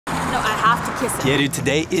kissing. Yeah, dude,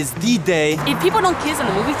 today is the day. If people don't kiss in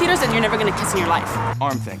the movie theaters, then you're never gonna kiss in your life.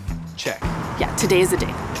 Arm thing, check. Yeah, today is the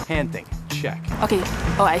day. Hand thing, check. Okay.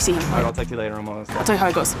 Oh, I see him. All right, I'll talk to you later, almost. I'll tell you how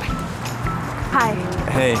it goes. Bye. Hi.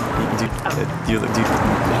 Hey, do you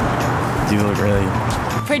look really...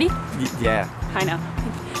 Pretty? Yeah. I know.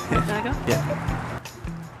 Can I go? Yeah.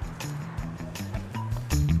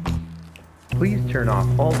 Please turn off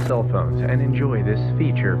all cell phones and enjoy this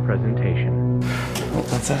feature presentation. Well,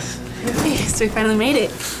 that's us. Hey, so we finally made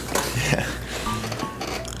it. Yeah.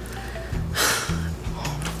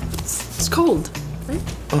 It's cold, right?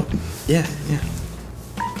 Oh, yeah.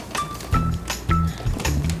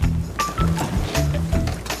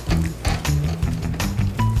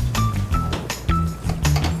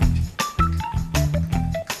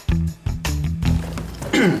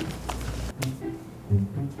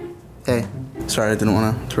 Hey, sorry I didn't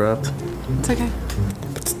want to interrupt. It's okay.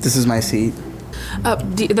 But this is my seat.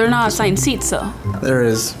 They're not assigned seats, though. There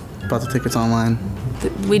is. Bought the tickets online.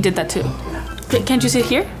 We did that too. Can't you sit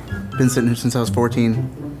here? Been sitting here since I was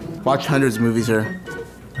 14. Watched hundreds of movies here.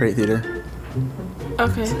 Great theater.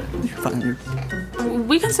 Okay. You're fine.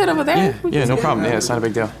 We can sit over there. Yeah, no problem. Yeah, it's not a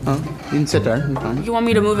big deal. Oh, you can sit there. You're fine. You want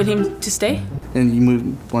me to move and him to stay? And you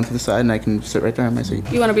move one to the side, and I can sit right there on my seat.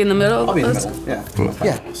 You want to be in the middle? I'll be in the middle. Yeah.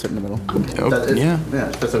 Yeah, I'll sit in the middle. Oh, yeah.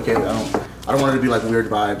 Yeah, that's okay. I don't want it to be like weird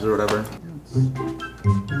vibes or whatever.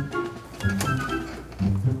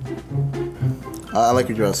 I like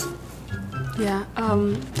your dress. Yeah.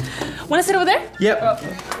 Want to sit over there? Yep.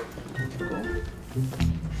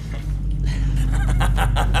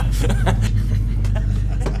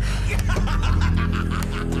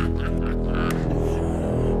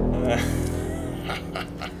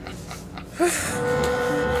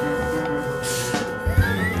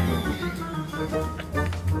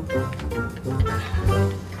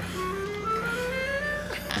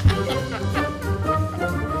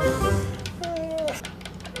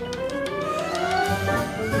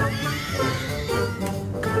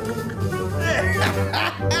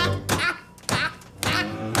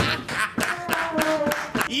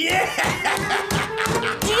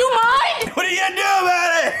 Do you mind? What are you gonna do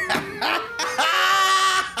about it?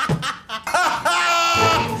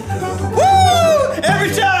 Woo!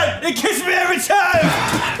 Every time! It kisses me every time!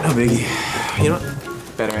 No biggie. You know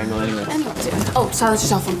what? Better angle anyway. Oh, silence your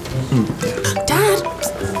cell phone. Dad!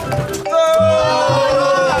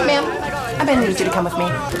 Ma'am, I'm gonna need you to come with me.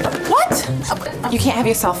 What? You can't have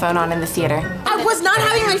your cell phone on in the theater. I was not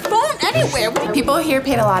having my phone anywhere. People here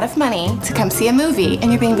paid a lot of money to come see a movie,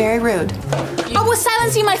 and you're being very rude. I was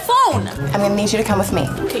silencing my phone. I'm gonna need you to come with me.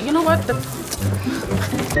 Okay, you know what?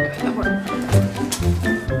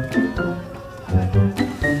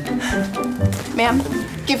 Ma'am,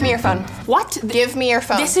 give me your phone. What? Give me your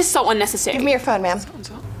phone. This is so unnecessary. Give me your phone, ma'am.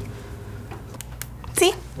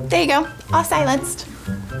 See? There you go. All silenced.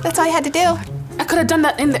 That's all you had to do. I could have done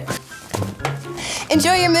that in there.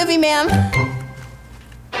 Enjoy your movie, ma'am.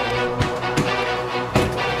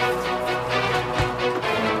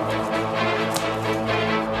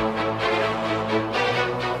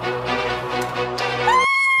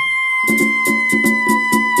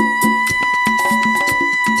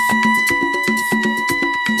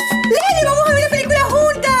 ¡Lele, vamos a ver la película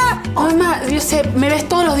juntas! Oh, mamá, yo sé, me ves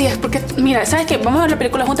todos los días porque, mira, ¿sabes qué? Vamos a ver la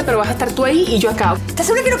película juntas, pero vas a estar tú ahí y yo acá. ¿Estás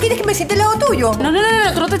segura que no quieres que me siente al lado tuyo? No,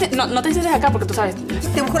 tú no te sientes acá porque tú sabes.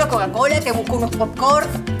 Te busco una Coca-Cola, te busco unos popcorn,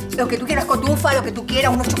 lo que tú quieras, cotufa, lo que tú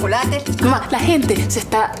quieras, unos chocolates. Mamá, la gente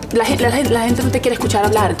no te quiere escuchar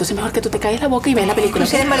hablar, entonces mejor que tú te calles la boca y ves la película.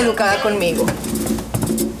 Tú seas maleducada conmigo.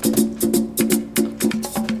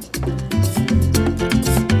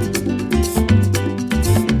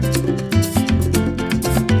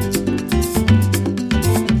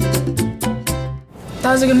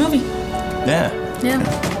 That was a good movie. Yeah. Yeah.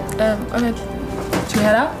 Okay. Should we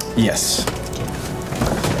head out? Yes.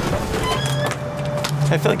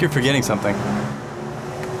 I feel like you're forgetting something.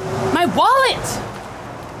 My wallet!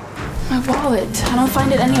 My wallet. I don't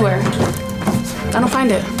find it anywhere. I don't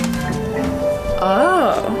find it.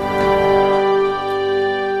 Oh.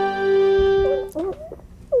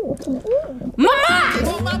 ¡Mamá!